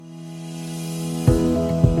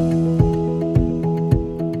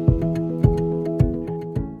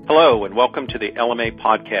and welcome to the LMA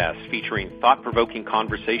podcast featuring thought-provoking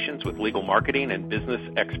conversations with legal marketing and business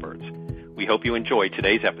experts. We hope you enjoy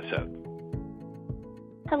today's episode.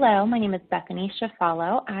 Hello, my name is Bethany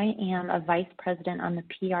Shafalo. I am a Vice President on the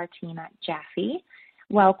PR team at Jaffe.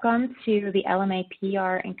 Welcome to the LMA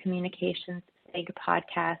PR and Communications SIG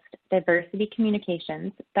podcast, Diversity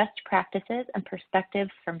Communications, Best Practices and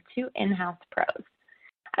Perspectives from two in-house pros.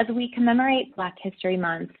 As we commemorate Black History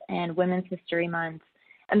Month and Women's History Month,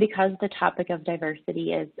 and because the topic of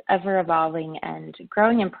diversity is ever evolving and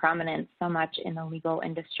growing in prominence so much in the legal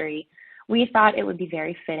industry, we thought it would be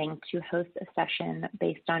very fitting to host a session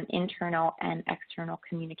based on internal and external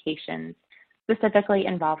communications, specifically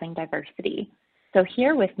involving diversity. So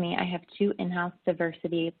here with me, I have two in-house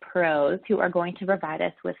diversity pros who are going to provide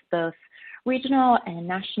us with both regional and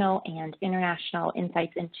national and international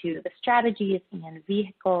insights into the strategies and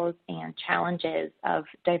vehicles and challenges of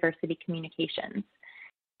diversity communications.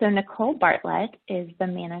 So Nicole Bartlett is the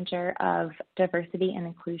manager of diversity and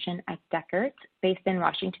inclusion at Deckert, based in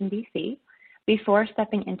Washington, D.C. Before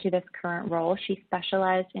stepping into this current role, she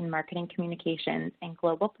specialized in marketing communications and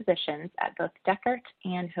global positions at both Deckert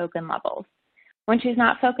and Hogan levels. When she's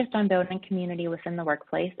not focused on building community within the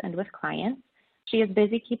workplace and with clients, she is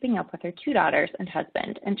busy keeping up with her two daughters and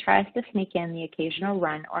husband and tries to sneak in the occasional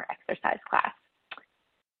run or exercise class.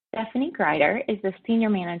 Stephanie Greider is the Senior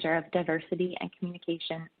Manager of Diversity and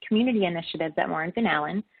Community Initiatives at Morin Van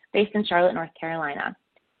Allen, based in Charlotte, North Carolina.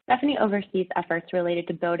 Stephanie oversees efforts related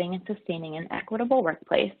to building and sustaining an equitable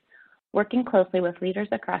workplace, working closely with leaders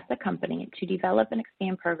across the company to develop and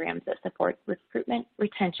expand programs that support recruitment,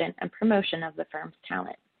 retention, and promotion of the firm's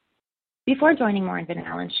talent. Before joining Morin Van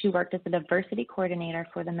Allen, she worked as a diversity coordinator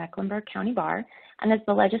for the Mecklenburg County Bar and as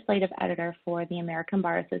the legislative editor for the American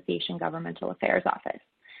Bar Association Governmental Affairs Office.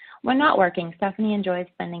 When not working, Stephanie enjoys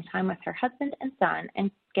spending time with her husband and son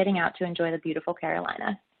and getting out to enjoy the beautiful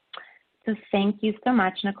Carolinas. So thank you so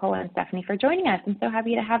much, Nicole and Stephanie, for joining us. I'm so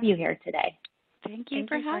happy to have you here today. Thank you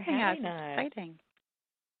for having us. It's exciting.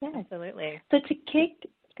 Yes. Absolutely. So to kick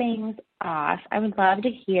things off, I would love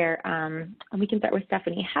to hear, and we can start with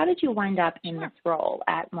Stephanie. How did you wind up in this role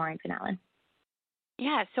at Morin Van Allen?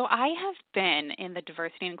 Yeah, so I have been in the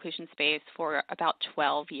diversity and inclusion space for about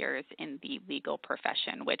 12 years in the legal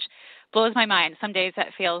profession, which blows my mind. Some days that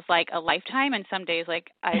feels like a lifetime, and some days like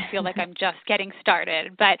I feel like I'm just getting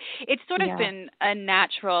started. But it's sort of been a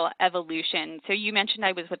natural evolution. So you mentioned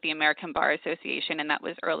I was with the American Bar Association, and that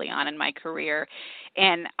was early on in my career.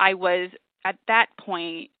 And I was at that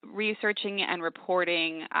point researching and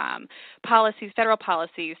reporting policies, federal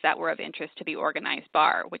policies that were of interest to the organized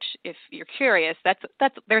bar, which if you're curious,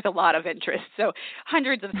 there's a lot of interest. So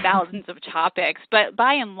hundreds of thousands of topics, but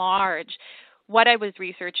by and large, what I was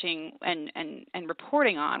researching and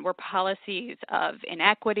reporting on were policies of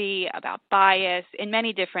inequity, about bias in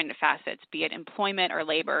many different facets, be it employment or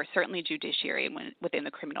labor, certainly judiciary within the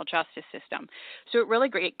criminal justice system. So it really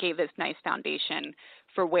gave this nice foundation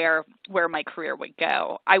for where my career would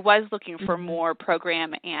go. I was looking for more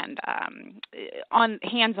program and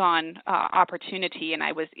hands-on opportunity, and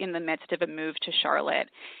I was in the midst of a move to Charlotte.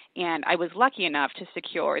 And I was lucky enough to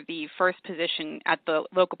secure the first position at the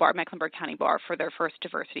local bar, Mecklenburg County Bar, for their first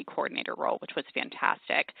diversity coordinator role, which was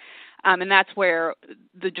fantastic. And that's where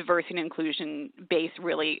the diversity and inclusion base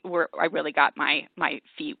I really got my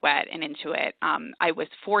feet wet and into it. I was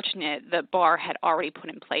fortunate the bar had already put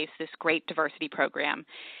in place this great diversity program,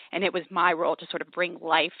 and it was my role to sort of bring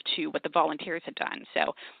life to what the volunteers had done.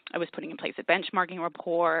 So I was putting in place a benchmarking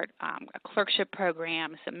report, a clerkship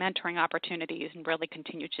program, some mentoring opportunities, and really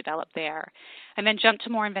continued to develop there. And then jumped to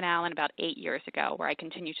Morin Van Allen about 8 years ago, where I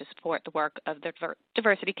continue to support the work of the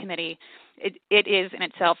Diversity Committee. It is in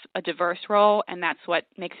itself a diverse role, and that's what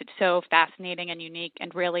makes it so fascinating and unique,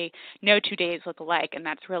 and really no 2 days look alike, and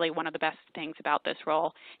that's really one of the best things about this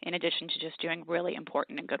role, in addition to just doing really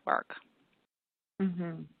important and good work.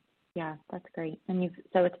 Mm-hmm. Yeah, that's great. And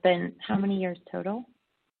so it's been how many years total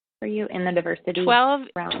for you in the diversity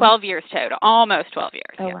 12 years total, almost 12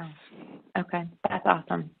 years. Oh, yes. wow. Okay, that's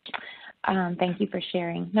awesome. Thank you for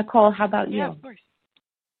sharing. Nicole, how about you? Yeah, of course.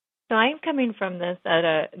 So I'm coming from this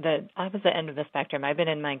at the opposite end of the spectrum. I've been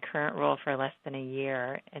in my current role for less than a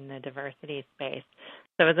year in the diversity space.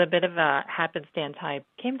 So it was a bit of a happenstance how I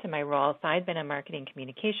came to my role. So I'd been a marketing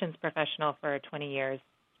communications professional for 20 years,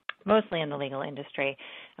 mostly in the legal industry,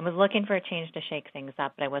 and was looking for a change to shake things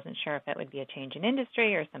up, but I wasn't sure if it would be a change in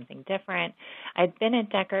industry or something different. I'd been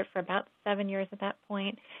at Deckert for about 7 years at that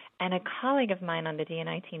point, and a colleague of mine on the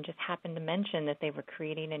D&I team just happened to mention that they were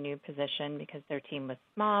creating a new position because their team was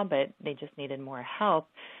small, but they just needed more help.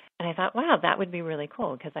 And I thought, wow, that would be really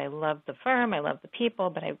cool because I love the firm, I love the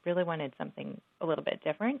people, but I really wanted something a little bit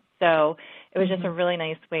different. So it was just a really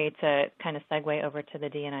nice way to kind of segue over to the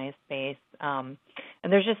D&I space. And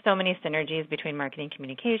there's just so many synergies between marketing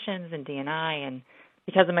communications and D&I, and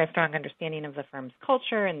because of my strong understanding of the firm's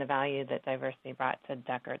culture and the value that diversity brought to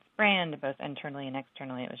Deckard's brand, both internally and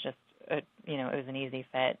externally, it was just, it was an easy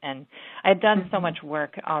fit. And I had done so much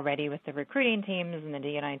work already with the recruiting teams and the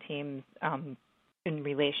D&I teams in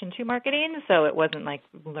relation to marketing, so it wasn't like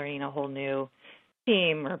learning a whole new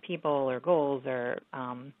team or people or goals or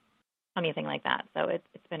anything like that. So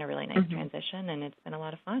it's been a really nice transition, and it's been a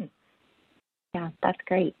lot of fun. Yeah, that's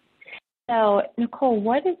great. So, Nicole,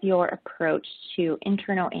 what is your approach to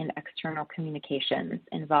internal and external communications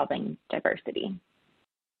involving diversity?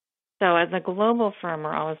 So as a global firm,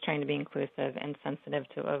 we're always trying to be inclusive and sensitive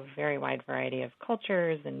to a very wide variety of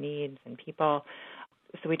cultures and needs and people.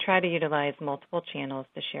 So we try to utilize multiple channels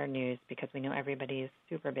to share news because we know everybody is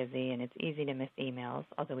super busy and it's easy to miss emails,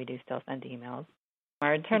 although we do still send emails.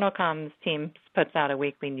 Our internal comms team puts out a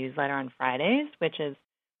weekly newsletter on Fridays, which is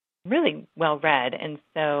really well read. And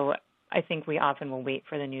so I think we often will wait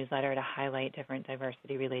for the newsletter to highlight different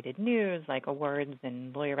diversity-related news like awards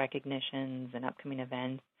and lawyer recognitions and upcoming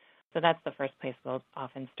events. So that's the first place we'll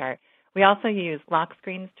often start. We also use lock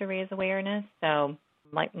screens to raise awareness. So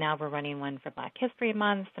like now we're running one for Black History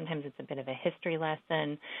Month. Sometimes it's a bit of a history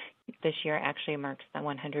lesson. This year actually marks the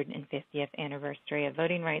 150th anniversary of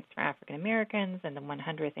voting rights for African Americans and the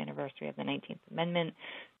 100th anniversary of the 19th Amendment,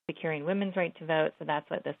 securing women's right to vote. So that's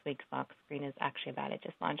what this week's lock screen is actually about. It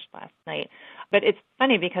just launched last night. But it's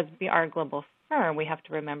funny because we are a global firm. We have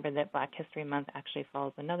to remember that Black History Month actually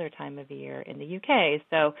falls another time of the year in the UK.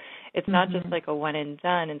 So it's not just like a one and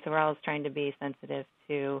done. And so we're always trying to be sensitive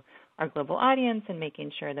to our global audience and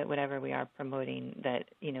making sure that whatever we are promoting that,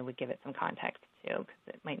 we give it some context to, because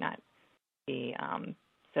it might not be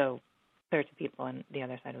so clear to people on the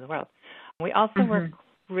other side of the world. We also work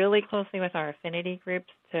really closely with our affinity groups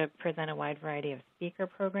to present a wide variety of speaker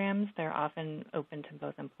programs. They're often open to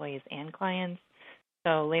both employees and clients.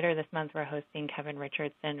 So later this month, we're hosting Kevin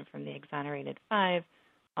Richardson from the Exonerated Five,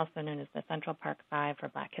 also known as the Central Park Five for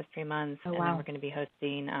Black History Month. Oh, wow. And then we're going to be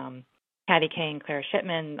hosting Patty Kay and Claire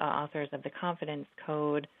Shipman, authors of The Confidence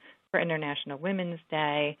Code, for International Women's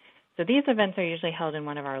Day. So these events are usually held in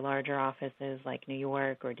one of our larger offices like New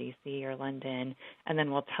York or D.C. or London, and then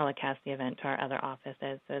we'll telecast the event to our other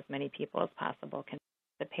offices so as many people as possible can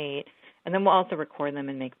participate. And then we'll also record them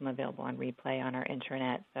and make them available on replay on our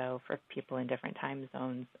intranet, so for people in different time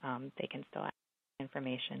zones, they can still access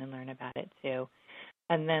information and learn about it too.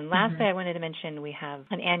 And then lastly, I wanted to mention we have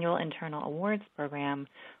an annual internal awards program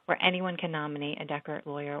where anyone can nominate a Deckard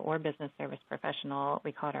lawyer or business service professional.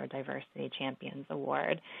 We call it our Diversity Champions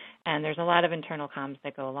Award. And there's a lot of internal comms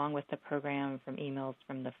that go along with the program, from emails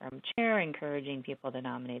from the firm chair encouraging people to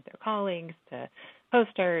nominate their colleagues, to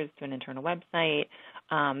posters, to an internal website.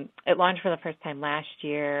 It launched for the first time last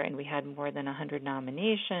year, and we had more than 100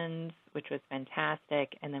 nominations, which was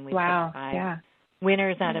fantastic. And then we picked 5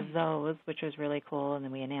 winners out of those, which was really cool, and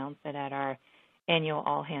then we announced it at our annual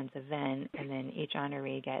all-hands event, and then each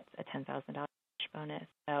honoree gets a $10,000 bonus.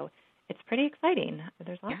 So it's pretty exciting.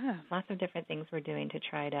 There's lots of different things we're doing to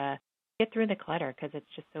try to get through the clutter because it's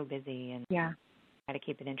just so busy, and try to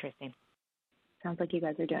keep it interesting. Sounds like you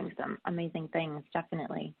guys are doing some amazing things,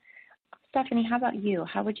 definitely. Stephanie, how about you?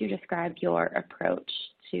 How would you describe your approach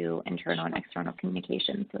to internal and external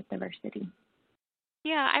communications with diversity?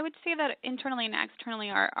 Yeah, I would say that internally and externally,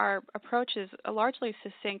 our approach is largely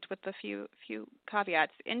succinct with a few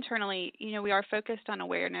caveats. Internally, we are focused on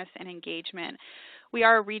awareness and engagement. We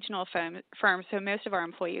are a regional firm, so most of our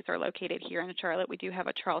employees are located here in Charlotte. We do have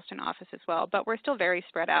a Charleston office as well, but we're still very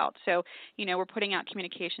spread out. So, we're putting out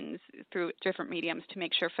communications through different mediums to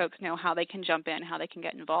make sure folks know how they can jump in, how they can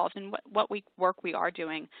get involved, and what work we are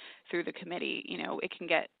doing through the committee. It can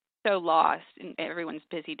get so lost in everyone's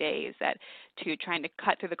busy days that trying to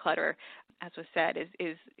cut through the clutter, as was said,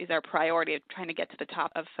 is our priority of trying to get to the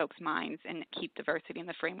top of folks' minds and keep diversity in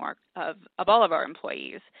the framework of all of our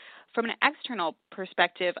employees. From an external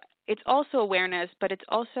perspective, it's also awareness, but it's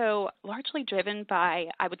also largely driven by,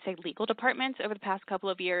 I would say, legal departments over the past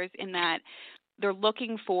couple of years, in that they're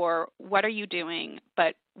looking for what are you doing,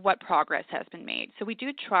 but what progress has been made. So we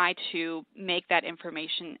do try to make that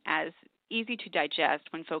information as easy to digest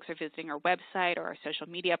when folks are visiting our website or our social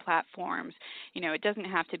media platforms. It doesn't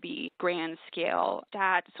have to be grand scale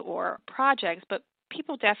stats or projects, but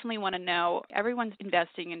People definitely want to know, everyone's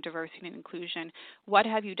investing in diversity and inclusion. What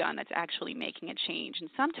have you done that's actually making a change? And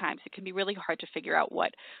sometimes it can be really hard to figure out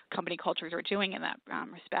what company cultures are doing in that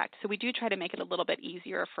respect. So we do try to make it a little bit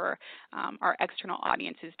easier for our external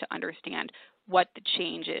audiences to understand what the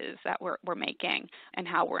change is that we're making and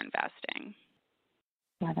how we're investing.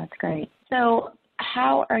 Yeah, that's great. So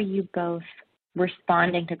how are you both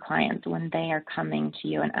responding to clients when they are coming to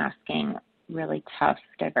you and asking really tough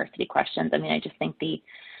diversity questions? I mean, I just think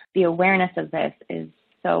the awareness of this is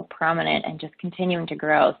so prominent and just continuing to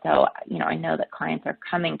grow. So, I know that clients are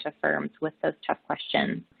coming to firms with those tough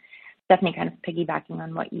questions. Stephanie, kind of piggybacking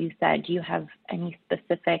on what you said, do you have any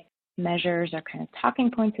specific measures or kind of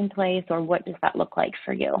talking points in place, or what does that look like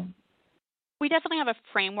for you? We definitely have a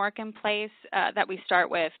framework in place that we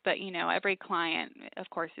start with, but every client, of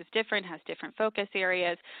course, is different, has different focus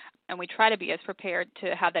areas, and we try to be as prepared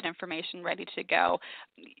to have that information ready to go.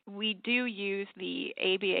 We do use the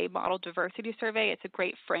ABA Model Diversity Survey. It's a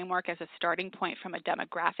great framework as a starting point from a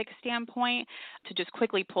demographic standpoint to just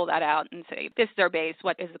quickly pull that out and say, this is our base,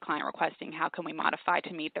 what is the client requesting, how can we modify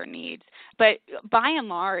to meet their needs? But by and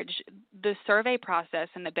large, the survey process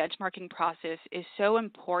and the benchmarking process is so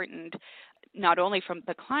important, not only from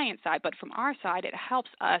the client side, but from our side. It helps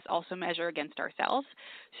us also measure against ourselves.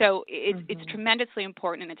 So it's tremendously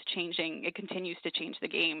important, and it's changing. It continues to change the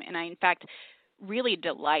game. And I, in fact, really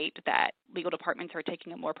delight that legal departments are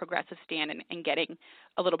taking a more progressive stand and getting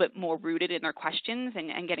a little bit more rooted in their questions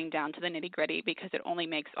and getting down to the nitty-gritty, because it only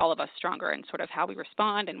makes all of us stronger in sort of how we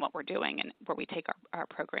respond and what we're doing and where we take our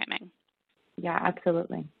programming. Yeah,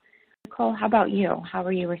 absolutely. Nicole, how about you? How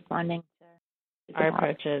are you responding to our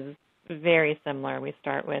approach is very similar. We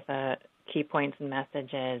start with key points and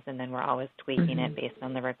messages, and then we're always tweaking it based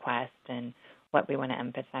on the request and what we want to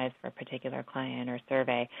emphasize for a particular client or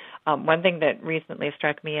survey. One thing that recently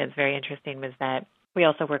struck me as very interesting was that we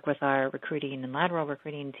also work with our recruiting and lateral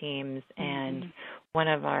recruiting teams, and one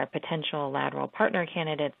of our potential lateral partner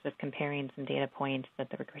candidates was comparing some data points that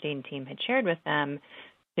the recruiting team had shared with them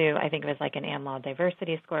to, I think it was like an AmLaw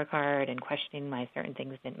diversity scorecard, and questioning why certain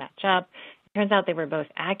things didn't match up. It turns out they were both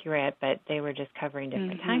accurate, but they were just covering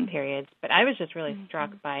different time periods. But I was just really struck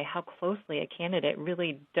by how closely a candidate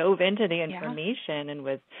really dove into the information and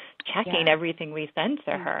was checking everything we sent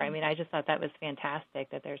to her. I mean, I just thought that was fantastic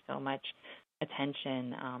that there's so much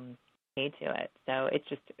attention paid to it. So it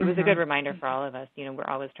was a good reminder for all of us. We're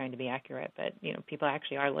always trying to be accurate, but, people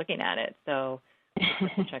actually are looking at it. So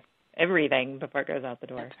check everything before it goes out the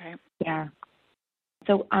door. That's right. Yeah.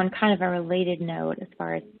 So on kind of a related note, as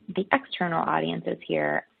far as the external audiences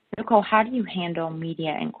here, Nicole, how do you handle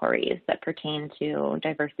media inquiries that pertain to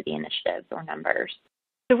diversity initiatives or numbers?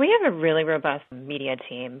 So we have a really robust media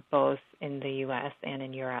team, both in the U.S. and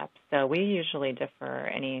in Europe. So we usually defer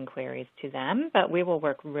any inquiries to them, but we will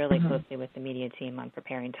work really closely with the media team on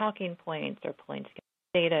preparing talking points or pulling together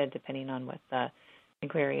data, depending on what the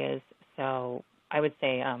inquiry is. So I would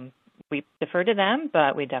say we defer to them,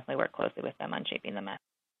 but we definitely work closely with them on shaping the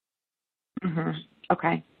message.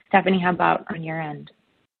 Okay. Stephanie, how about on your end?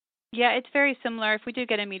 Yeah, it's very similar. If we do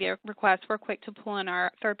get a media request, we're quick to pull in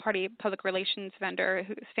our third-party public relations vendor,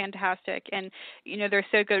 who's fantastic. And, they're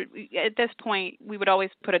so good. At this point, we would always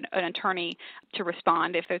put an attorney to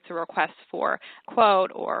respond if it's a request for a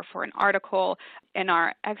quote or for an article. And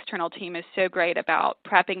our external team is so great about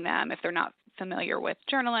prepping them if they're not familiar with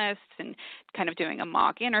journalists and kind of doing a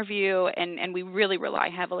mock interview, and we really rely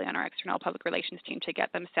heavily on our external public relations team to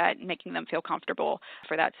get them set and making them feel comfortable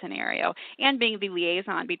for that scenario, and being the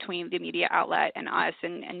liaison between the media outlet and us,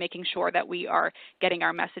 and making sure that we are getting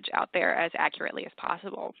our message out there as accurately as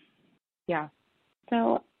possible. Yeah.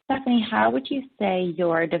 So, Stephanie, how would you say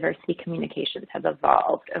your diversity communications have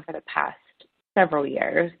evolved over the past several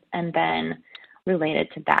years? And then related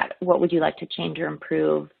to that, what would you like to change or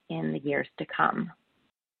improve in the years to come?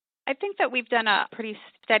 I think that we've done a pretty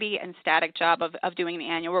steady and static job of doing the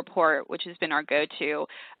annual report, which has been our go-to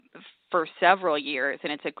for several years,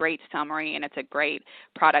 and it's a great summary and it's a great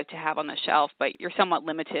product to have on the shelf, but you're somewhat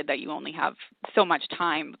limited that you only have so much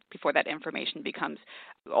time before that information becomes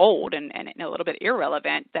old and a little bit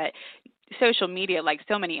irrelevant. That social media, like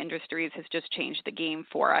so many industries, has just changed the game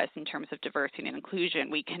for us in terms of diversity and inclusion.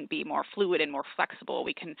 We can be more fluid and more flexible.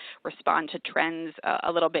 We can respond to trends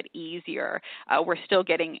a little bit easier. We're still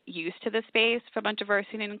getting used to the space from a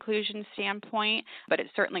diversity and inclusion standpoint, but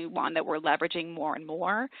it's certainly one that we're leveraging more and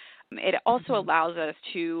more. It also allows us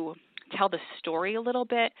to tell the story a little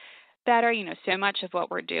bit better. So much of what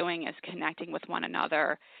we're doing is connecting with one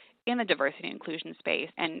another in the diversity and inclusion space.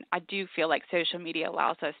 And I do feel like social media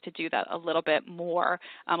allows us to do that a little bit more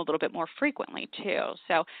frequently too.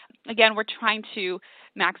 So again, we're trying to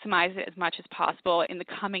maximize it as much as possible. In the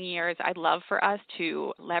coming years, I'd love for us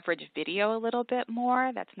to leverage video a little bit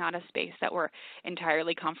more. That's not a space that we're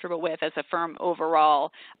entirely comfortable with as a firm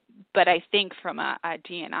overall. But I think from a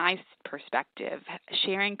D&I perspective,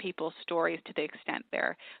 sharing people's stories to the extent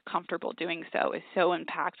they're comfortable doing so is so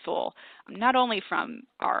impactful, not only from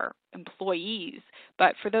our employees,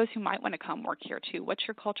 but for those who might want to come work here too. What's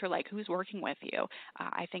your culture like? Who's working with you?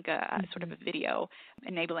 I think a sort of a video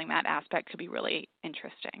enabling that aspect could be really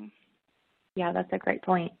interesting. Yeah, that's a great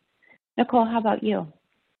point. Nicole, how about you?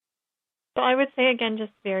 So I would say, again,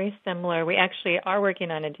 just very similar. We actually are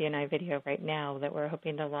working on a D&I video right now that we're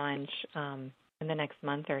hoping to launch in the next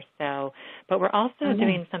month or so. But we're also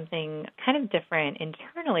doing something kind of different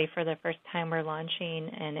internally. For the first time, we're launching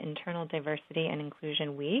an internal diversity and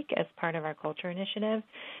inclusion week as part of our culture initiative.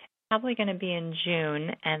 It's probably going to be in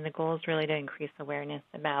June, and the goal is really to increase awareness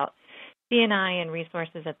about D&I and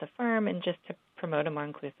resources at the firm, and just to promote a more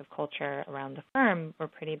inclusive culture around the firm. We're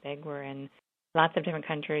pretty big. We're in lots of different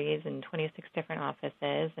countries and 26 different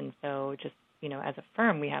offices, and so just, as a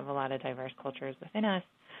firm, we have a lot of diverse cultures within us.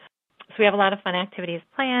 So we have a lot of fun activities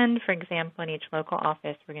planned. For example, in each local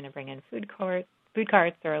office, we're going to bring in food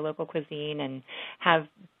carts or a local cuisine and have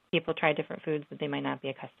people try different foods that they might not be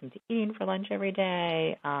accustomed to eating for lunch every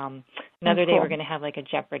day. Another day, we're going to have like a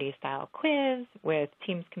Jeopardy-style quiz with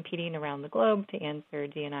teams competing around the globe to answer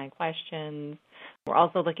D&I questions. We're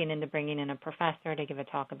also looking into bringing in a professor to give a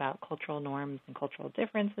talk about cultural norms and cultural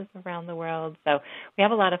differences around the world. So we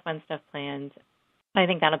have a lot of fun stuff planned. I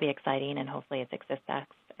think that'll be exciting, and hopefully it's a success,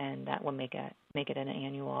 and that will make it an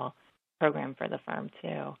annual program for the firm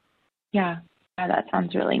too. Yeah, that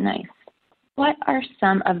sounds really nice. What are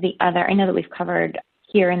some of the other, I know that we've covered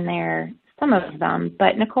here and there some of them,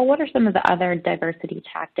 but Nicole, what are some of the other diversity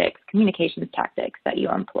tactics, communications tactics that you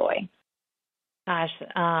employ? Gosh,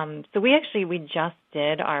 so we just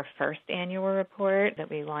did our first annual report that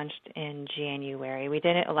we launched in January. We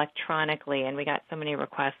did it electronically, and we got so many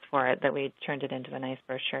requests for it that we turned it into a nice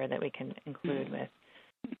brochure that we can include with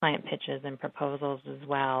client pitches and proposals as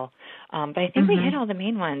well. But I think we hit all the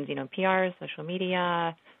main ones, PR, social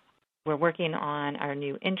media. We're working on our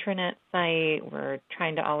new intranet site. We're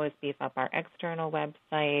trying to always beef up our external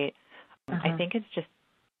website. I think it's just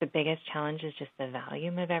the biggest challenge is just the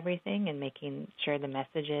volume of everything and making sure the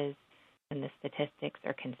messages and the statistics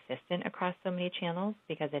are consistent across so many channels,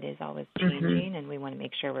 because it is always changing, and we want to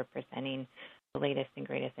make sure we're presenting the latest and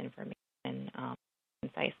greatest information in a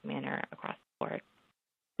concise manner across the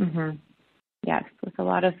board. Yes, with a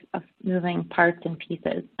lot of moving parts and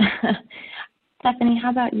pieces. Stephanie, how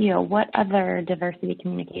about you? What other diversity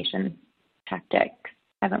communication tactics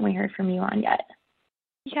haven't we heard from you on yet?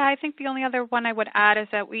 Yeah, I think the only other one I would add is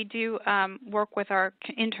that we do work with our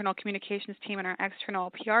internal communications team and our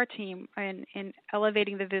external PR team in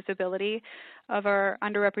elevating the visibility of our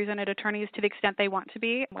underrepresented attorneys to the extent they want to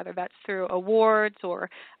be, whether that's through awards or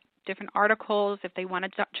different articles. If they want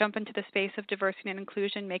to jump into the space of diversity and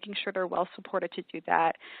inclusion, making sure they're well supported to do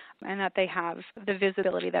that and that they have the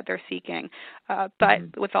visibility that they're seeking. But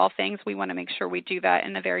with all things, we want to make sure we do that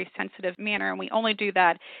in a very sensitive manner, and we only do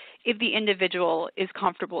that if the individual is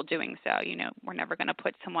comfortable doing so. We're never going to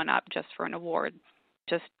put someone up just for an award,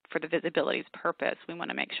 just for the visibility's purpose. We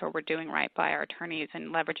want to make sure we're doing right by our attorneys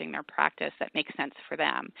and leveraging their practice that makes sense for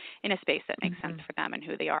them in a space that makes sense for them and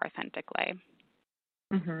who they are authentically.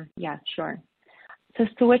 Yeah, sure. So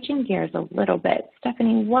switching gears a little bit,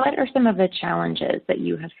 Stephanie, what are some of the challenges that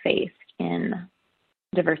you have faced in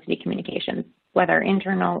diversity communications, whether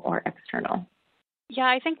internal or external? Yeah,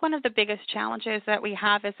 I think one of the biggest challenges that we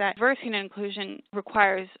have is that diversity and inclusion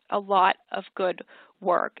requires a lot of good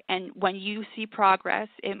work. And when you see progress,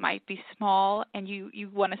 it might be small and you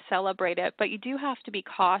want to celebrate it, but you do have to be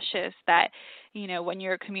cautious that, when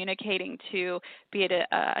you're communicating to, be it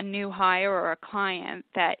a new hire or a client,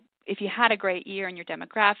 that if you had a great year in your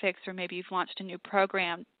demographics, or maybe you've launched a new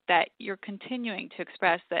program, that you're continuing to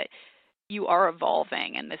express that you are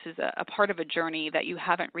evolving, and this is a part of a journey, that you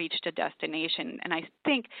haven't reached a destination. And I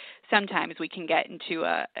think sometimes we can get into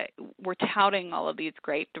we're touting all of these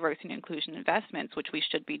great diversity and inclusion investments, which we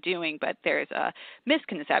should be doing, but there's a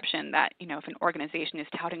misconception that, if an organization is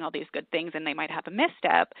touting all these good things and they might have a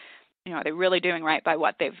misstep, are they really doing right by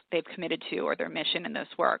what they've committed to, or their mission in this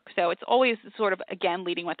work? So it's always sort of, again,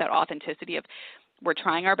 leading with that authenticity of, we're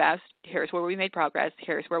trying our best, here's where we made progress,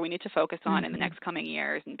 here's where we need to focus on in the next coming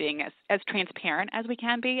years, and being as transparent as we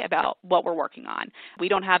can be about what we're working on. We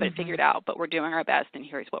don't have it figured out, but we're doing our best, and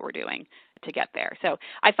here's what we're doing to get there. So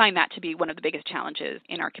I find that to be one of the biggest challenges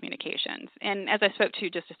in our communications. And as I spoke to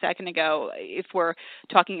just a second ago, if we're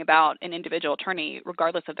talking about an individual attorney,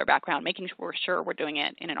 regardless of their background, making sure we're doing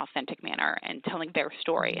it in an authentic manner and telling their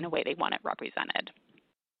story in a way they want it represented.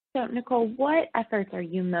 So, Nicole, what efforts are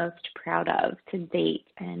you most proud of to date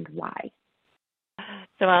and why?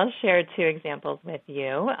 So I'll share 2 examples with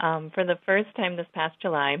you. For the first time this past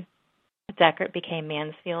July, Deckert became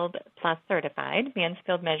Mansfield Plus certified.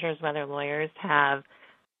 Mansfield measures whether lawyers have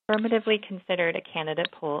affirmatively considered a candidate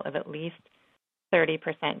pool of at least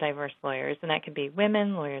 30% diverse lawyers, and that could be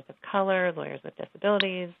women, lawyers of color, lawyers with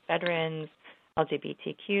disabilities, veterans,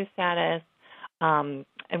 LGBTQ status, and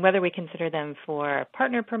whether we consider them for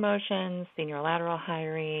partner promotions, senior lateral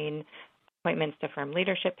hiring, appointments to firm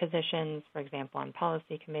leadership positions, for example, on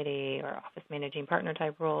policy committee or office managing partner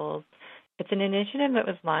type roles. It's an initiative that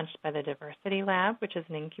was launched by the Diversity Lab, which is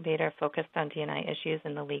an incubator focused on D&I issues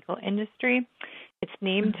in the legal industry. It's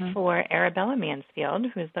named for Arabella Mansfield,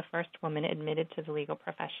 who is the first woman admitted to the legal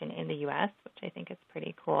profession in the U.S., which I think is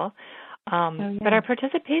pretty cool. But our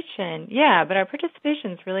participation's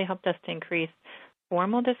really helped us to increase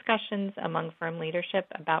formal discussions among firm leadership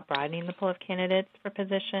about broadening the pool of candidates for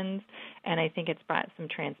positions, and I think it's brought some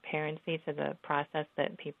transparency to the process that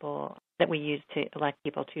we use to elect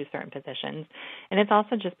people to certain positions. And it's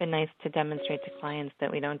also just been nice to demonstrate to clients that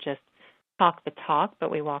we don't just talk the talk, but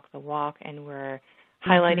we walk the walk, and we're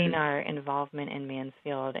highlighting our involvement in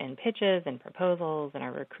Mansfield in pitches and proposals and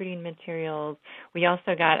our recruiting materials. We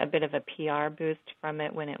also got a bit of a PR boost from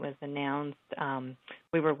it when it was announced.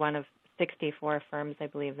 We were one of 64 firms, I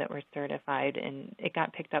believe, that were certified, and it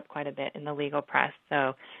got picked up quite a bit in the legal press.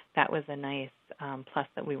 So that was a nice plus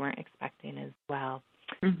that we weren't expecting as well.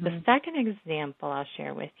 The second example I'll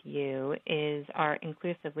share with you is our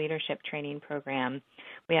Inclusive Leadership Training Program.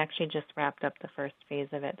 We actually just wrapped up the first phase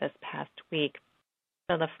of it this past week.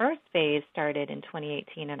 So the first phase started in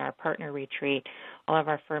 2018 at our partner retreat. All of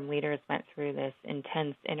our firm leaders went through this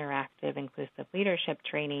intense, interactive, inclusive leadership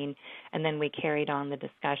training, and then we carried on the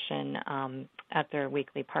discussion at their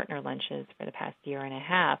weekly partner lunches for the past year and a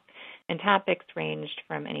half. And topics ranged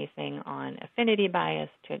from anything on affinity bias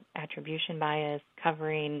to attribution bias,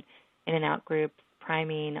 covering in and out groups,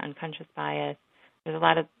 priming, unconscious bias. There's a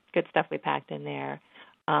lot of good stuff we packed in there.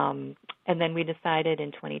 And then we decided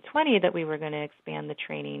in 2020 that we were going to expand the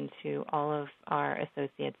training to all of our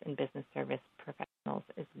associates and business service professionals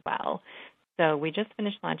as well. So we just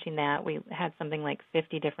finished launching that. We had something like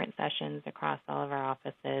 50 different sessions across all of our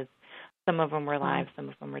offices. Some of them were live, some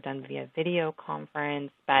of them were done via video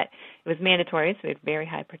conference, but it was mandatory, so we had very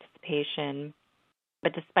high participation.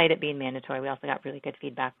 But despite it being mandatory, we also got really good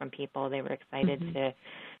feedback from people. They were excited to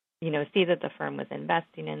see that the firm was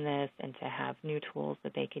investing in this and to have new tools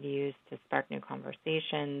that they could use to spark new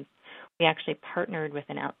conversations. We actually partnered with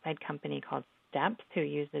an outside company called Steps, who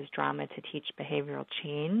uses drama to teach behavioral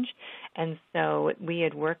change. And so we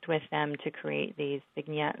had worked with them to create these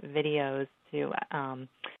vignette videos to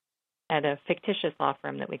at a fictitious law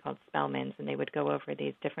firm that we called Spellman's, and they would go over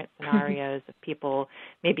these different scenarios of people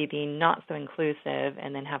maybe being not so inclusive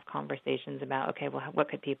and then have conversations about, okay, well, what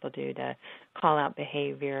could people do to call out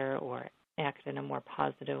behavior or act in a more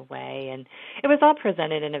positive way? And it was all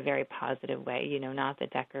presented in a very positive way, not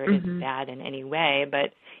that Deckert is bad in any way,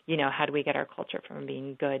 but, how do we get our culture from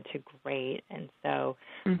being good to great? And so,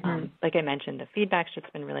 like I mentioned, the feedback's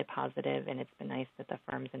just been really positive, and it's been nice that the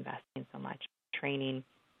firm's investing so much in training.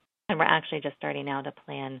 And we're actually just starting now to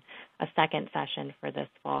plan a second session for this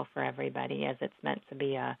fall for everybody, as it's meant to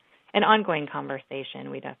be an ongoing conversation.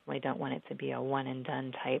 We definitely don't want it to be a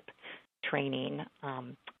one-and-done type training.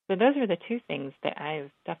 So those are the 2 things that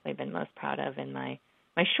I've definitely been most proud of in my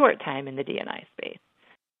short time in the D&I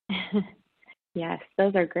space. Yes,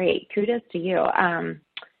 those are great. Kudos to you.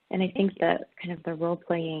 And I think that kind of the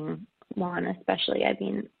role-playing one especially, I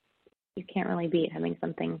mean, you can't really beat having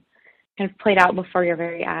something kind of played out before your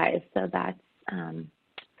very eyes. So that sounds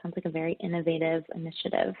like a very innovative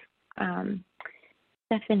initiative.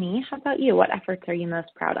 Stephanie, how about you? What efforts are you most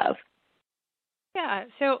proud of? Yeah,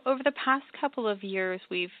 so over the past couple of years,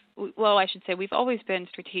 we've always been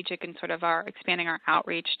strategic in sort of expanding our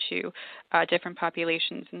outreach to different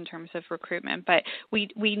populations in terms of recruitment. But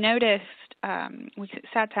we noticed, we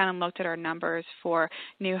sat down and looked at our numbers for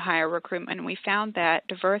new hire recruitment, and we found that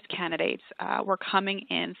diverse candidates were coming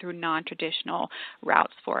in through non-traditional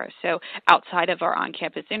routes for us. So outside of our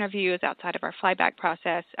on-campus interviews, outside of our flyback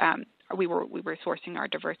process, we were sourcing our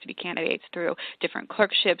diversity candidates through different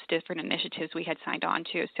clerkships, different initiatives we had signed on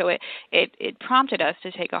to. So it prompted us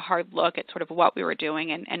to take a hard look at sort of what we were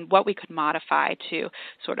doing and what we could modify to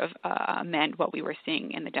sort of amend what we were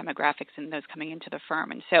seeing in the demographics and those coming into the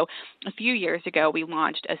firm. And so a few years ago, we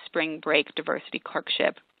launched a spring break diversity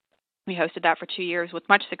clerkship. We hosted that for 2 years with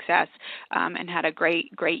much success and had a great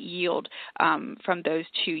yield from those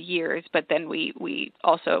 2 years. But then we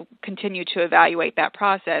also continued to evaluate that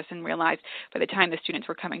process and realized by the time the students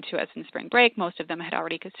were coming to us in spring break, most of them had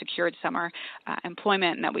already secured summer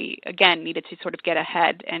employment, and that we, again, needed to sort of get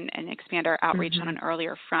ahead and expand our outreach on an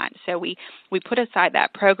earlier front. So we put aside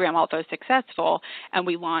that program, although successful, and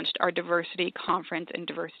we launched our diversity conference and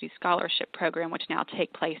diversity scholarship program, which now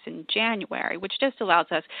take place in January, which just allows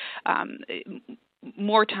us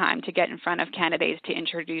more time to get in front of candidates, to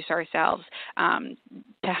introduce ourselves,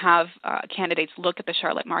 to have candidates look at the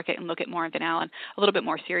Charlotte market and look at Morgantown Allen a little bit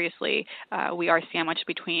more seriously. We are sandwiched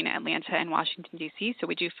between Atlanta and Washington, D.C., so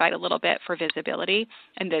we do fight a little bit for visibility,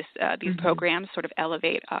 and these programs sort of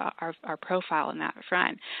elevate our profile in that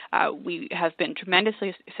front. We have been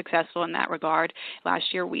tremendously successful in that regard. Last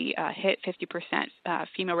year, we hit 50%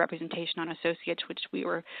 female representation on associates, which we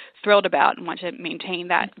were thrilled about and want to maintain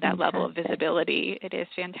that level of visibility. It is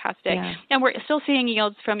fantastic. Yeah. And we're still seeing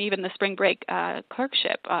yields from even the spring break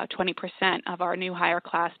clerkship. 20% of our new hire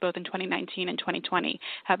class, both in 2019 and 2020,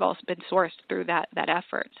 have also been sourced through that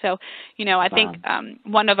effort. So, I think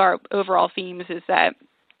one of our overall themes is that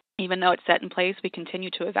even though it's set in place, we continue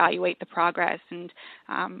to evaluate the progress and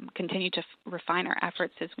continue to refine our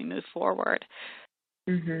efforts as we move forward.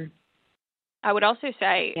 Mm-hmm. I would also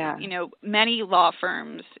say, many law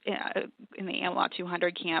firms in the AmLaw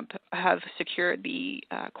 200 camp have secured the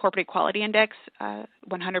Corporate Equality Index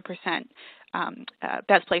 100%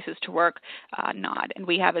 best places to work nod, and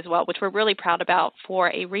we have as well, which we're really proud about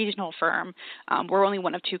for a regional firm. We're only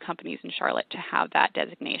one of 2 companies in Charlotte to have that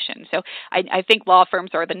designation. So I think law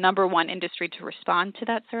firms are the number one industry to respond to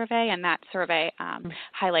that survey, and that survey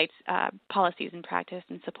highlights policies and practice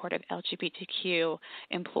in support of LGBTQ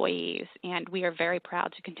employees, and we are very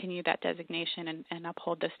proud to continue that designation and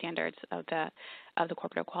uphold the standards of the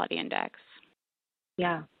Corporate Equality Index.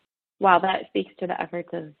 Yeah. Wow, that speaks to the efforts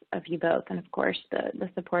of you both, and of course the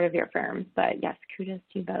support of your firms. But yes, kudos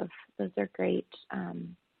to you both. Those are great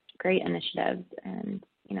initiatives, and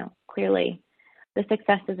clearly the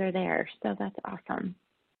successes are there. So that's awesome.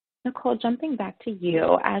 Nicole, jumping back to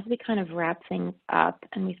you as we kind of wrap things up,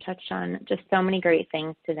 and we've touched on just so many great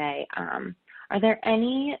things today. Are there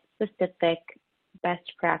any specific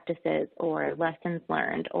best practices or lessons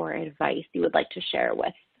learned or advice you would like to share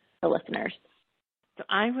with the listeners? So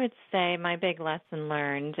I would say my big lesson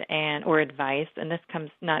learned or advice, and this comes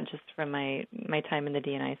not just from my time in the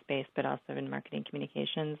D&I space, but also in marketing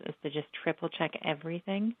communications, is to just triple check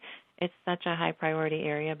everything. It's such a high priority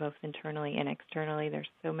area, both internally and externally. There's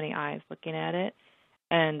so many eyes looking at it,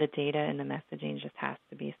 and the data and the messaging just has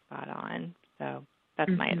to be spot on. So that's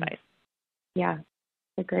my advice. Yeah,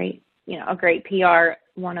 a great PR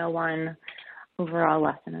 101 overall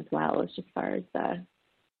lesson as well, as far as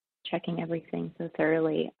checking everything so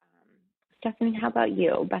thoroughly. Stephanie, how about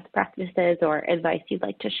you? Best practices or advice you'd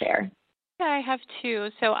like to share? Yeah, I have 2.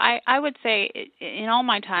 So I would say in all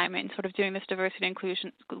my time in sort of doing this diversity and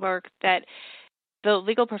inclusion work that the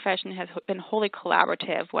legal profession has been wholly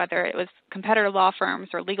collaborative, whether it was competitor law firms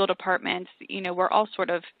or legal departments. We're all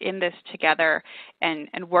sort of in this together and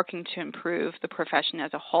working to improve the profession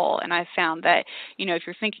as a whole. And I've found that, if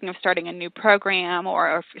you're thinking of starting a new program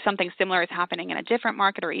or if something similar is happening in a different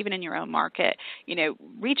market or even in your own market,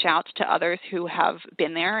 reach out to others who have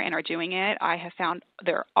been there and are doing it. I have found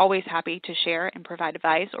they're always happy to share and provide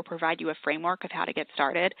advice or provide you a framework of how to get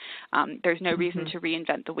started. There's no reason to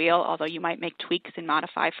reinvent the wheel, although you might make tweaks and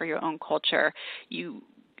modify for your own culture.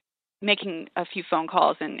 Making a few phone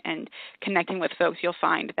calls and connecting with folks, you'll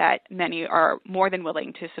find that many are more than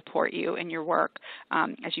willing to support you in your work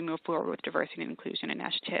as you move forward with diversity and inclusion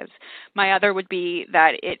initiatives. My other would be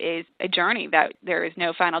that it is a journey, that there is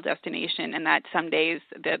no final destination, and that some days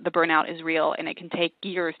the burnout is real and it can take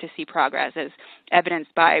years to see progress, as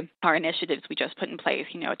evidenced by our initiatives we just put in place.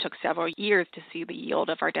 It took several years to see the yield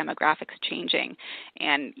of our demographics changing,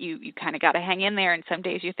 and you kind of got to hang in there, and some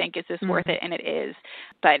days you think, is this worth it? And it is.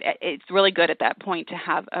 But it's really good at that point to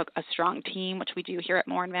have a strong team, which we do here at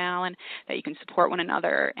Morgantown Allen, that you can support one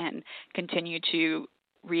another and continue to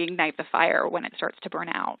reignite the fire when it starts to burn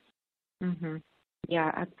out. Mm-hmm.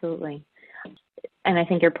 Yeah, absolutely. And I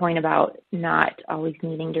think your point about not always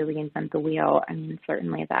needing to reinvent the wheel,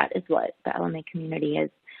 certainly that is what the LMA community is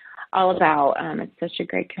all about. It's such a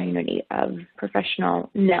great community of professional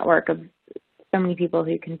network of so many people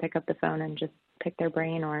who can pick up the phone and just pick their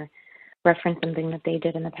brain or reference something that they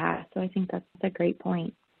did in the past. So I think that's a great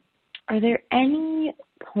point. Are there any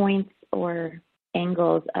points or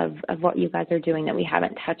angles of what you guys are doing that we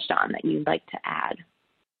haven't touched on that you'd like to add?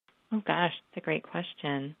 Oh, gosh, that's a great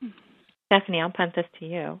question. Stephanie, I'll punt this to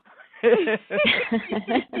you.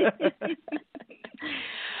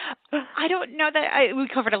 I don't know that we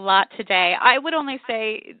covered a lot today. I would only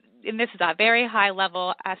say, and this is a very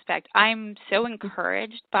high-level aspect, I'm so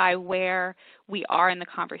encouraged by where we are in the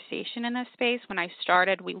conversation in this space. When I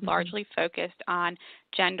started, we largely focused on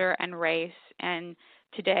gender and race, and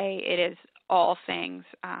today it is all things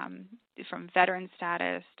from veteran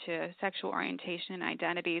status to sexual orientation and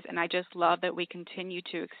identities, and I just love that we continue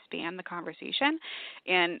to expand the conversation.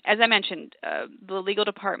 And as I mentioned, the legal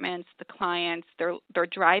departments, the clients, they're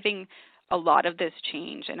driving a lot of this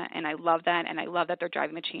change, and I love that, and I love that they're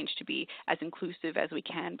driving the change to be as inclusive as we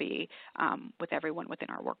can be with everyone within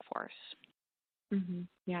our workforce. Mm-hmm.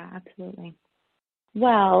 Yeah, absolutely.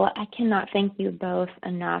 Well, I cannot thank you both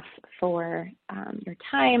enough for your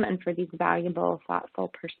time and for these valuable, thoughtful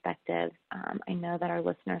perspectives. I know that our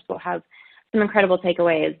listeners will have some incredible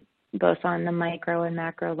takeaways, both on the micro and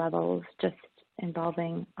macro levels, just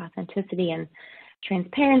involving authenticity and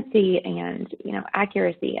transparency and,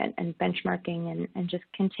 accuracy and benchmarking and just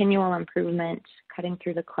continual improvement, cutting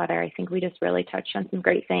through the clutter. I think we just really touched on some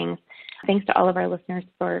great things. Thanks to all of our listeners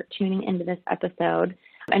for tuning into this episode.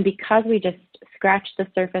 And because we just scratched the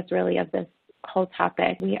surface really of this whole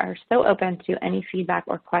topic, we are so open to any feedback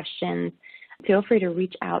or questions. Feel free to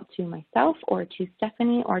reach out to myself or to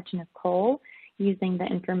Stephanie or to Nicole using the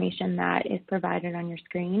information that is provided on your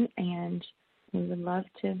screen. And we would love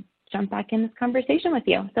to jump back in this conversation with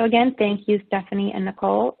you. So again, thank you, Stephanie and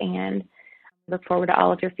Nicole, and look forward to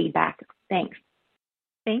all of your feedback. Thanks.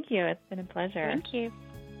 Thank you. It's been a pleasure. Thank you.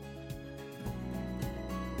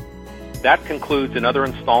 That concludes another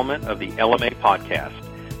installment of the LMA podcast.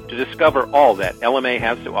 To discover all that LMA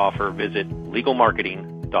has to offer, visit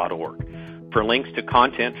legalmarketing.org. For links to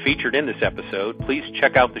content featured in this episode, please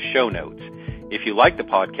check out the show notes. If you like the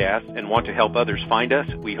podcast and want to help others find us,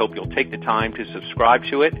 we hope you'll take the time to subscribe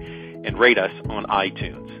to it and rate us on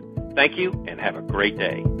iTunes. Thank you and have a great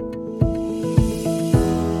day.